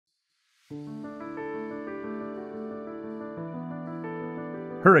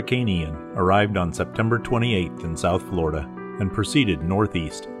Hurricane Ian arrived on September 28th in South Florida and proceeded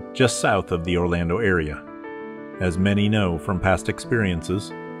northeast, just south of the Orlando area. As many know from past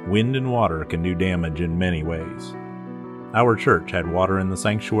experiences, wind and water can do damage in many ways. Our church had water in the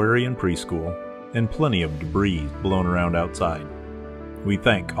sanctuary and preschool, and plenty of debris blown around outside. We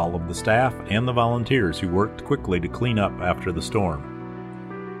thank all of the staff and the volunteers who worked quickly to clean up after the storm.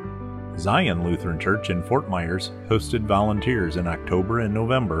 Zion Lutheran Church in Fort Myers hosted volunteers in October and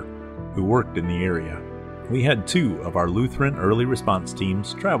November who worked in the area. We had 2 of our Lutheran early response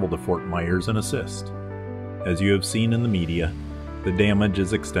teams travel to Fort Myers and assist. As you have seen in the media, the damage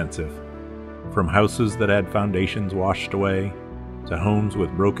is extensive. From houses that had foundations washed away, to homes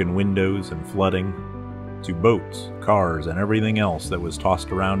with broken windows and flooding, to boats, cars, and everything else that was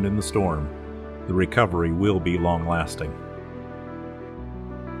tossed around in the storm, the recovery will be long-lasting.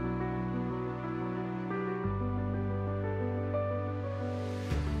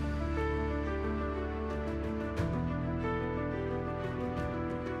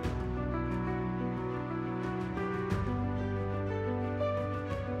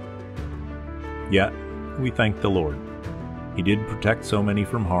 Yet, we thank the Lord. He did protect so many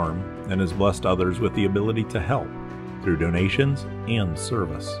from harm and has blessed others with the ability to help through donations and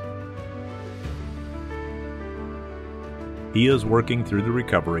service. He is working through the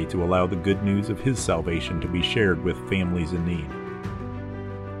recovery to allow the good news of His salvation to be shared with families in need.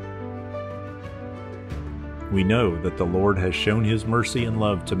 We know that the Lord has shown His mercy and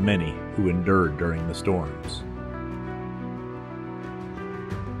love to many who endured during the storms.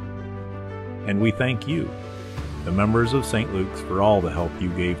 And we thank you, the members of St. Luke's, for all the help you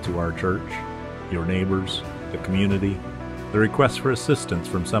gave to our church, your neighbors, the community, the requests for assistance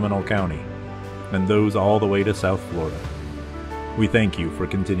from Seminole County, and those all the way to South Florida. We thank you for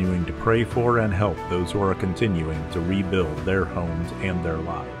continuing to pray for and help those who are continuing to rebuild their homes and their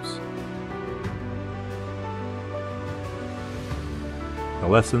lives. The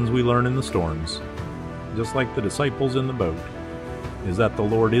lessons we learn in the storms, just like the disciples in the boat, is that the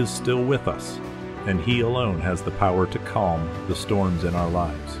Lord is still with us, and He alone has the power to calm the storms in our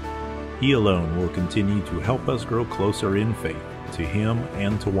lives. He alone will continue to help us grow closer in faith to Him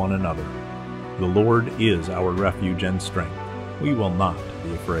and to one another. The Lord is our refuge and strength. We will not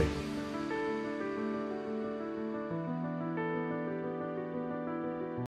be afraid.